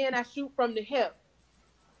 But again, I shoot from the hip.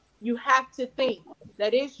 You have to think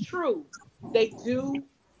that it's true. They do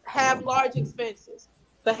have large expenses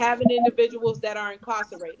for having individuals that are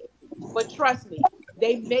incarcerated. But trust me,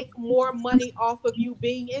 they make more money off of you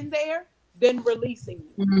being in there than releasing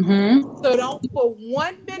you. So don't for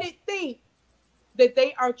 1 minute think that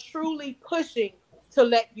they are truly pushing to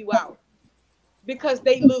let you out, because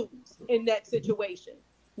they lose in that situation.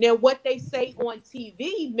 Now, what they say on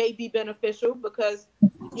TV may be beneficial, because,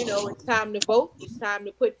 it's time to vote. It's time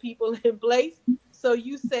to put people in place. So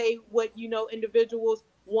you say what, individuals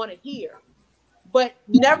want to hear, but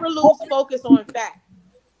never lose focus on fact.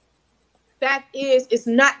 Fact is, it's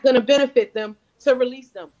not going to benefit them to release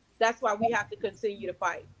them. That's why we have to continue to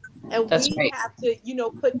fight. And we have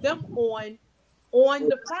to, put them on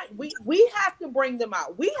the front. We have to bring them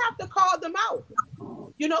out. We have to call them out.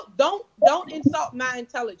 Don't insult my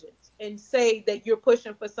intelligence and say that you're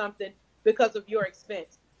pushing for something because of your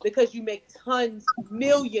expense, because you make tons,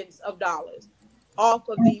 millions of dollars off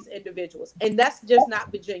of these individuals. And that's just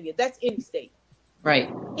not Virginia. That's any state.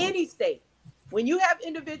 Right. Any state. When you have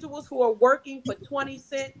individuals who are working for 20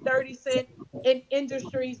 cents, 30 cents in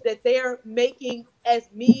industries that they're making, as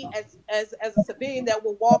a civilian that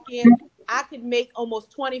will walk in, I could make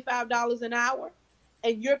almost $25 an hour.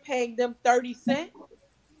 and you're paying them 30 cents,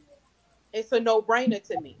 it's a no-brainer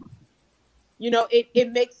to me.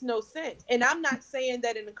 It makes no sense. And I'm not saying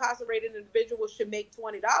that an incarcerated individual should make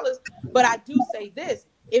 $20, but I do say this.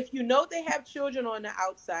 If you know they have children on the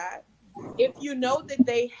outside, if you know that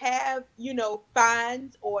they have,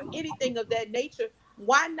 fines or anything of that nature,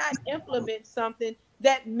 why not implement something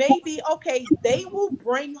that maybe, okay, they will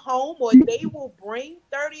bring home or they will bring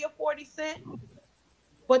 30 or 40 cents,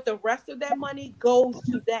 but the rest of that money goes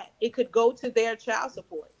to that. It could go to their child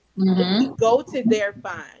support. It could go to their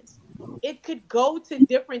fines. It could go to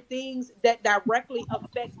different things that directly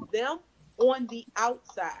affect them on the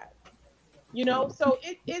outside. So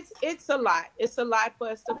it's a lot. It's a lot for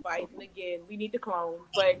us to fight. And again, we need to clone,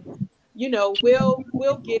 but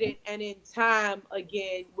we'll get it. And in time,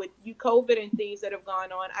 again, with COVID and things that have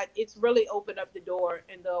gone on, it's really opened up the door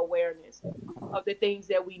and the awareness of the things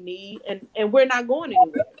that we need, and we're not going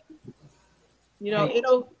anywhere. Right.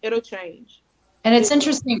 It'll change. And it's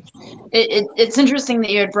interesting. It's interesting that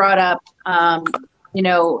you had brought up,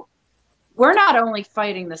 we're not only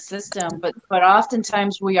fighting the system, but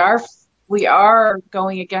oftentimes we are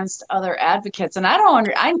going against other advocates, and I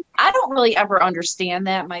don't really ever understand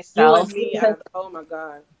that myself. Oh my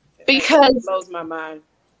God! Because it blows my mind.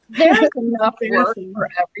 There's enough work for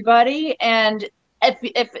everybody, and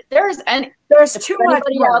if there's too much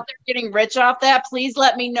out there getting rich off that, please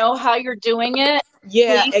let me know how you're doing it.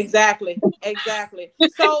 Yeah, please. Exactly.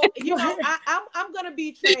 So I'm gonna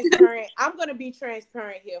be transparent. I'm gonna be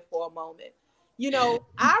transparent here for a moment.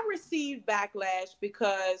 I received backlash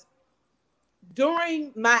because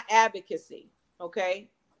during my advocacy, okay,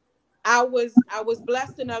 I was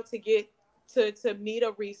blessed enough to get to meet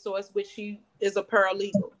a resource, which she is a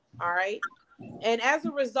paralegal. All right. And as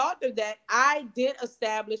a result of that, I did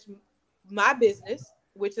establish my business,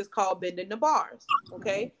 which is called Bending the Bars.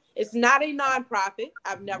 Okay. It's not a nonprofit.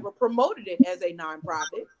 I've never promoted it as a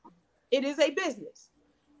nonprofit. It is a business.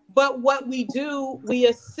 But what we do, we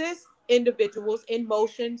assist individuals in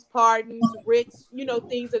motions, pardons, writs,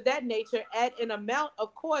 things of that nature at an amount,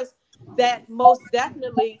 of course, that most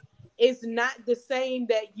definitely is not the same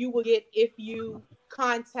that you will get if you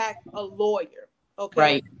contact a lawyer. Okay.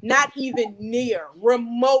 Right. Not even near,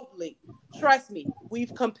 remotely. Trust me,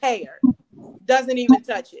 we've compared. Doesn't even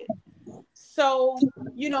touch it. So,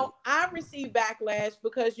 I receive backlash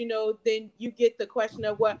because, then you get the question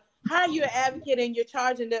of, well, how are you an advocate and you're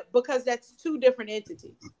charging that? Because that's two different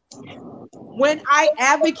entities. When I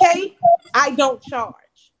advocate, I don't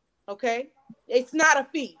charge. Okay. It's not a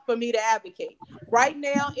fee for me to advocate. Right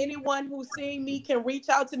now, anyone who's seeing me can reach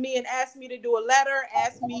out to me and ask me to do a letter,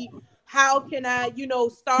 ask me, how can I,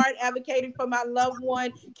 start advocating for my loved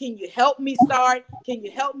one? Can you help me start? Can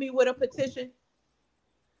you help me with a petition?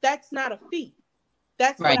 That's not a fee.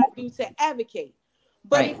 That's right. What I do to advocate.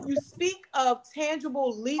 But right. If you speak of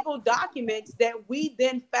tangible legal documents that we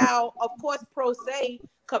then file, of course, pro se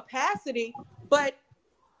capacity, but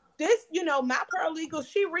this, my paralegal,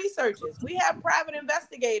 she researches. We have private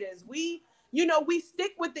investigators. We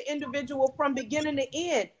stick with the individual from beginning to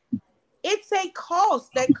end. It's a cost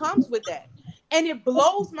that comes with that. And it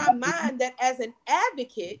blows my mind that as an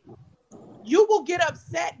advocate, you will get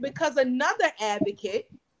upset because another advocate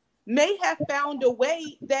may have found a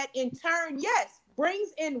way that in turn, yes,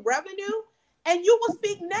 brings in revenue, and you will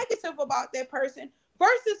speak negative about that person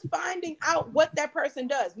versus finding out what that person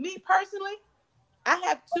does. Me personally, I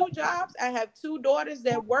have 2 jobs. I have 2 daughters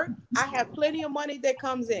that work. I have plenty of money that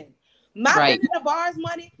comes in. My Bending the Bars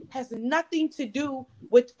money has nothing to do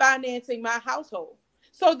with financing my household.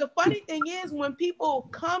 So the funny thing is, when people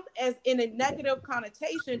come as in a negative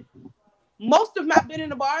connotation, most of my Bending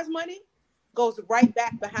the Bars money goes right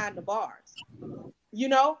back behind the bars.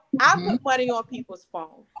 I put money on people's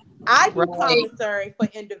phone. I do commissary for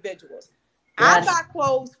individuals. Yes. I buy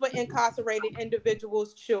clothes for incarcerated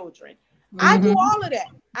individuals' children. I do all of that.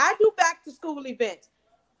 I do back to school events.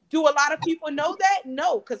 Do a lot of people know that?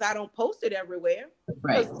 No, because I don't post it everywhere.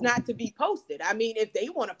 Because it's not to be posted. I mean, if they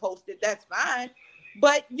want to post it, that's fine.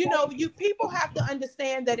 But you people have to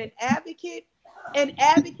understand that an advocate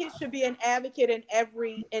should be an advocate in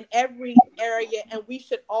every area, and we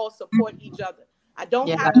should all support each other. I don't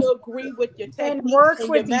have to agree with your techniques and work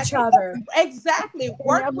with each other. Exactly.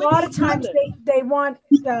 Work with each other. A lot of times they want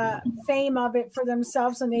the fame of it for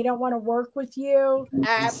themselves, and they don't want to work with you.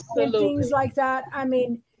 Absolutely. And things like that. I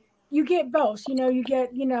mean, you get both. You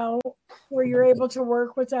get where you're able to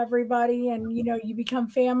work with everybody, and you become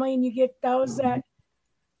family, and you get those that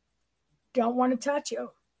don't want to touch you.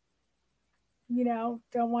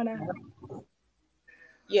 Don't want to.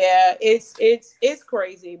 Yeah, it's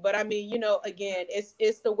crazy, but I mean, again,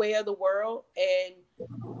 it's the way of the world, and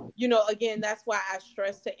again, that's why I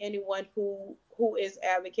stress to anyone who is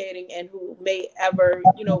advocating and who may ever,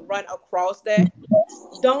 run across that.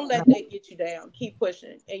 Don't let that get you down. Keep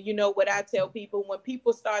pushing. And you know what I tell people, when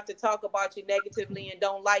people start to talk about you negatively and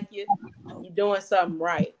don't like you, you're doing something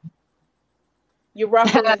right. You're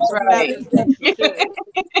ruffling That's some right. feathers that you should.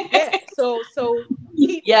 Yeah. So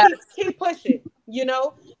keep Yes. keep pushing.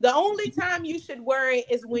 The only time you should worry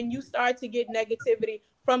is when you start to get negativity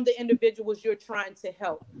from the individuals you're trying to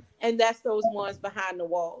help. And that's those ones behind the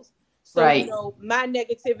walls. So, Right. My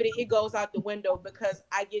negativity, it goes out the window because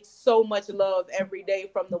I get so much love every day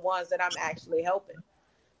from the ones that I'm actually helping.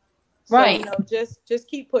 So, Right. Just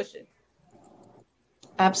keep pushing.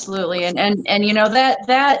 Absolutely. And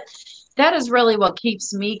that is really what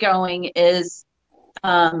keeps me going is,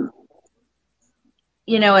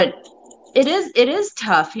 it is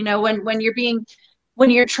tough, when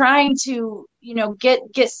you're trying to,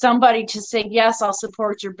 get somebody to say, yes, I'll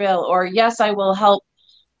support your bill, or yes, I will help,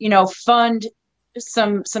 fund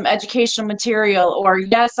some educational material, or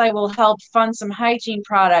yes, I will help fund some hygiene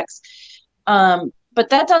products. But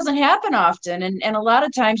that doesn't happen often. And a lot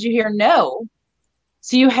of times you hear no.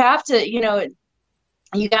 So you have to,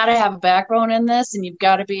 you got to have a backbone in this, and you've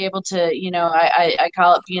got to be able to, I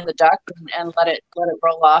call it being the duck, and let it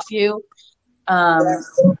roll off you.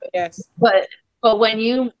 Yes. But when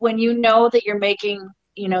you know that you're making,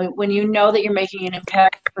 when you know that you're making an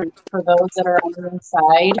impact for those that are on the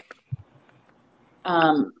inside,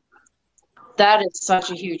 that is such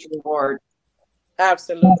a huge reward.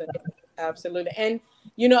 Absolutely. Absolutely. And,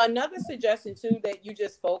 another suggestion too, that you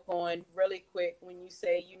just spoke on really quick, when you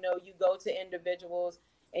say, you go to individuals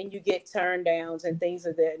and you get turn downs and things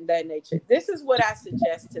of that nature. This is what I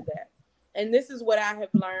suggest to that. And this is what I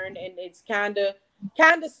have learned. And it's kind of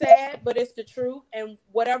sad, but it's the truth. And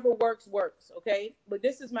whatever works. Okay. But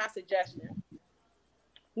this is my suggestion.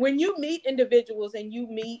 When you meet individuals and you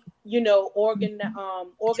meet,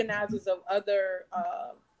 organizers of other,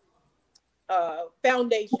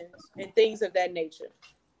 foundations and things of that nature,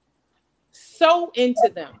 sow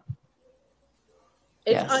into them.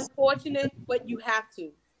 It's unfortunate, but you have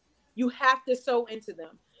to sow into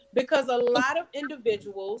them, because a lot of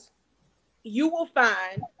individuals, you will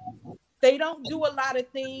find, they don't do a lot of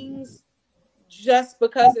things just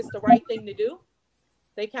because it's the right thing to do.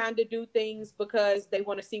 They kind of do things because they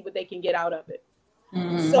want to see what they can get out of it.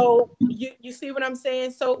 Mm-hmm. So you see what I'm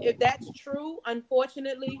saying? So if that's true,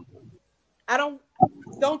 unfortunately, I don't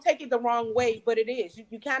take it the wrong way, but it is.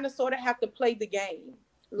 You kind of sort of have to play the game.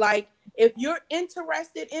 Like, if you're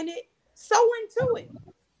interested in it, sow into it.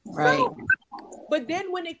 Right. So, but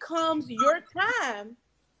then when it comes your time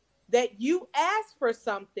that you ask for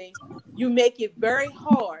something, you make it very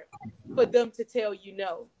hard for them to tell you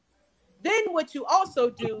no. Then what you also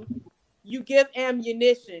do, you give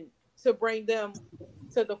ammunition to bring them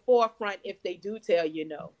to the forefront if they do tell you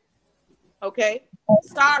no. Okay?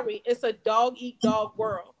 Sorry, it's a dog-eat-dog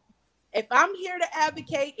world. If I'm here to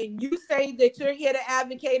advocate and you say that you're here to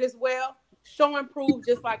advocate as well, show and prove,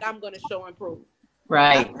 just like I'm going to show and prove.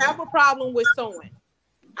 Right. I have a problem with sewing.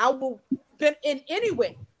 I will, in any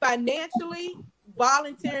way, financially,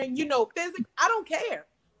 volunteering, physically, I don't care,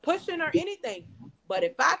 pushing or anything. But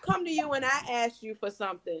if I come to you and I ask you for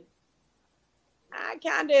something, I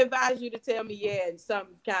kind of advise you to tell me yeah in some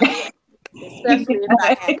kind of way. Especially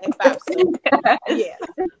if I've seen it. Yeah.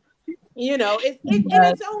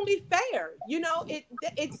 It's only fair.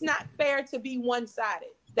 It's not fair to be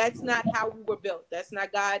one-sided. That's not how we were built. That's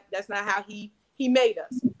not God. That's not how he made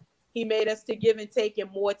us. He made us to give and take, and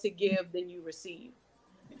more to give than you receive.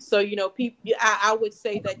 So, people, I would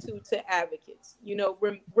say that too to advocates.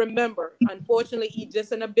 Remember, unfortunately,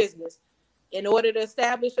 just in a business, in order to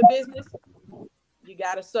establish a business, you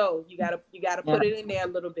gotta sow. You gotta put it in there a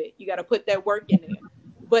little bit. You gotta put that work in there,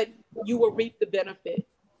 but you will reap the benefit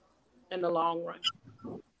in the long run.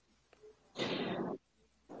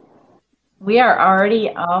 We are already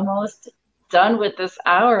almost done with this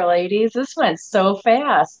hour, ladies. This went so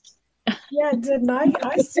fast. Yeah, didn't I?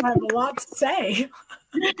 I still have a lot to say.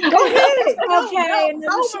 Go ahead. Okay,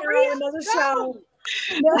 another show.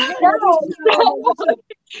 No.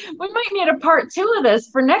 We might need a part 2 of this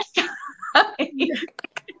for next time.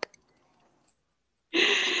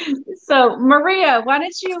 So, Maria, why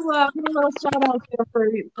don't you put a little shout out here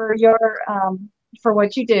for your for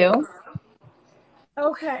what you do?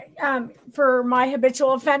 Okay, for my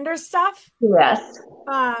habitual offender stuff. Yes.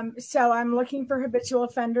 So I'm looking for habitual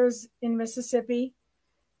offenders in Mississippi,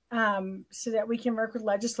 so that we can work with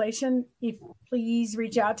legislation. Please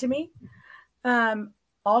reach out to me.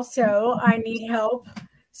 Also, I need help.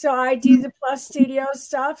 So I do the Plus Studio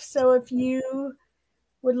stuff. So if you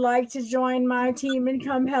would like to join my team and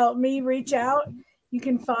come help me, reach out. You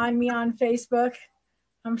can find me on Facebook.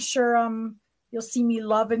 I'm sure you'll see me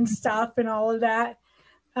loving stuff and all of that.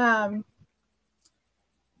 And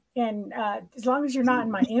as long as you're not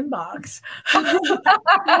in my inbox,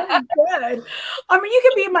 good. I mean, you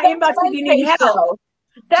can be in my inbox if you need help.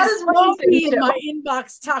 That is won't be in my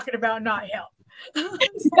inbox talking about not help.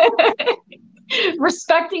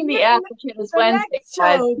 Respecting the advocate is Wednesday.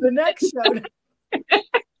 The next show.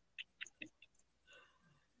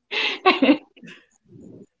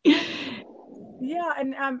 Yeah,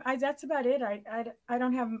 and that's about it. I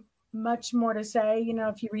don't have much more to say. You know,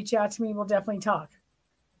 if you reach out to me, we'll definitely talk.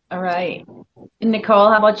 All right. And Nicole,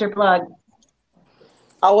 how about your plug?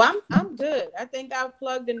 Oh, I'm good. I think I've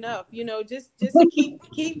plugged enough. You know, just to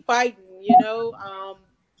keep fighting. You know,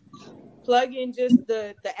 plug in just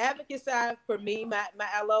the advocate side for me. My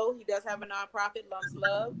LO, he does have a nonprofit, Lumps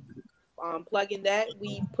Love. Plug in that.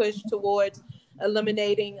 We push towards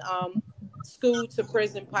eliminating school to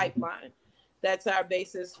prison pipeline. That's our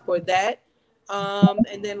basis for that.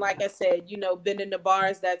 And then, like I said, you know, been in the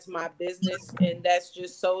bars, that's my business. And that's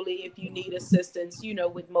just solely if you need assistance, you know,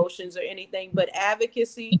 with motions or anything. But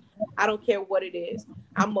advocacy, I don't care what it is.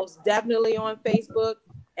 I'm most definitely on Facebook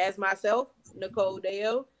as myself, Nicole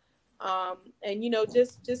Dale. And, you know,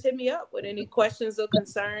 just hit me up with any questions or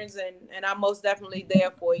concerns. And I'm most definitely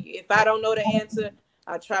there for you. If I don't know the answer,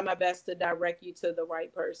 I'll try my best to direct you to the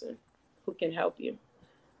right person who can help you.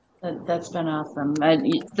 That's been awesome.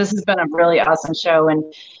 This has been a really awesome show,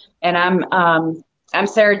 and I'm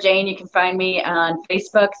Sarah Jane. You can find me on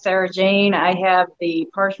Facebook, Sarah Jane. I have the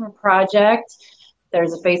Parchment Project.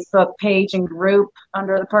 There's a Facebook page and group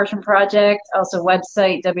under the Parchment Project. Also,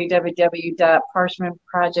 website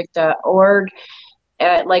www.parchmentproject.org.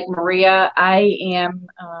 Like Maria, I am,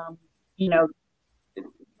 you know,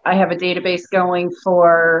 I have a database going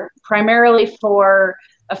primarily for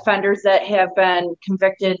offenders that have been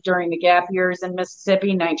convicted during the gap years in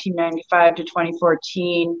Mississippi, 1995 to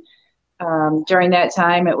 2014. During that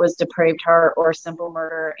time, it was depraved heart or simple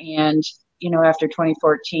murder. And, you know, after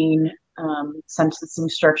 2014, sentencing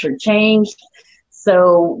structure changed.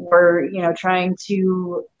 So we're, you know, I'm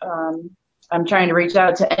trying to reach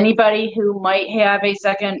out to anybody who might have a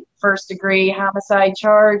first degree homicide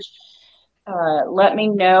charge. Let me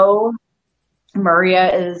know.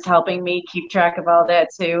 Maria is helping me keep track of all that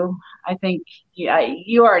too. I think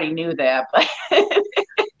you already knew that, but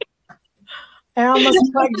I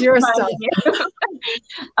almost plugged your stuff.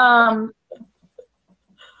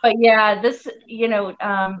 But yeah, this, you know,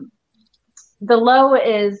 the Low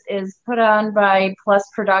is put on by Plus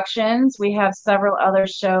Productions. We have several other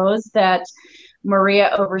shows that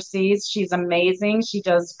Maria oversees. She's amazing. She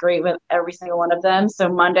does great with every single one of them. So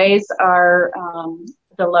Mondays are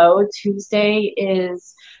The Low. Tuesday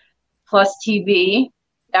is Plus TV.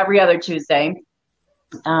 Every other Tuesday.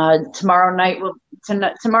 Tomorrow night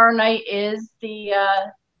is the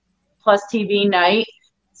Plus TV night.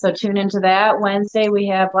 So tune into that. Wednesday we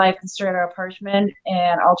have Live and Straight Outta Parchment,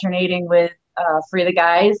 and alternating with Free the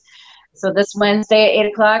Guys. So this Wednesday at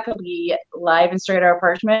 8 o'clock will be Live and Straight Outta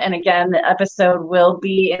Parchment. And again, the episode will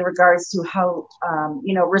be in regards to how,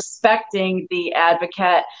 you know, respecting the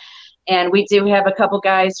advocate. And we do have a couple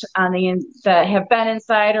guys that have been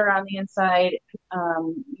inside or on the inside,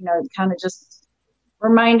 you know, kind of just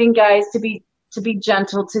reminding guys to be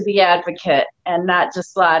gentle to the advocate and not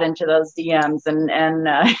just slide into those DMs and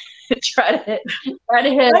try to hit. I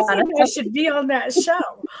think I should be on that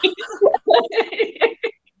show.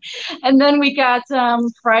 And then we got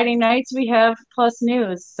Friday nights, we have Plus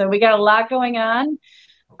News. So we got a lot going on.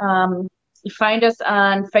 You find us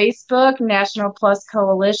on Facebook, National Plus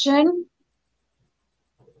Coalition.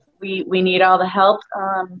 We need all the help.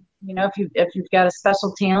 You know, if you've got a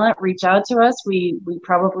special talent, reach out to us. We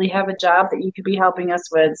probably have a job that you could be helping us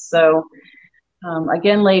with. So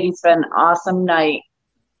again, ladies, it's been an awesome night.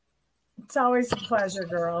 It's always a pleasure,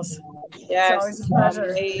 girls. Yes, it's always a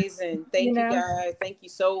pleasure. Amazing. Thank you guys. Thank you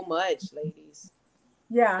so much, ladies.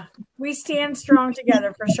 Yeah, we stand strong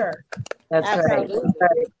together for sure. That's right. That's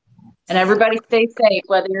right. And everybody stay safe,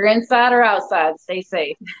 whether you're inside or outside. Stay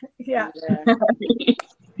safe. Yeah.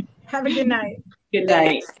 Have a good night. Good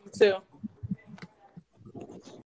night. You too.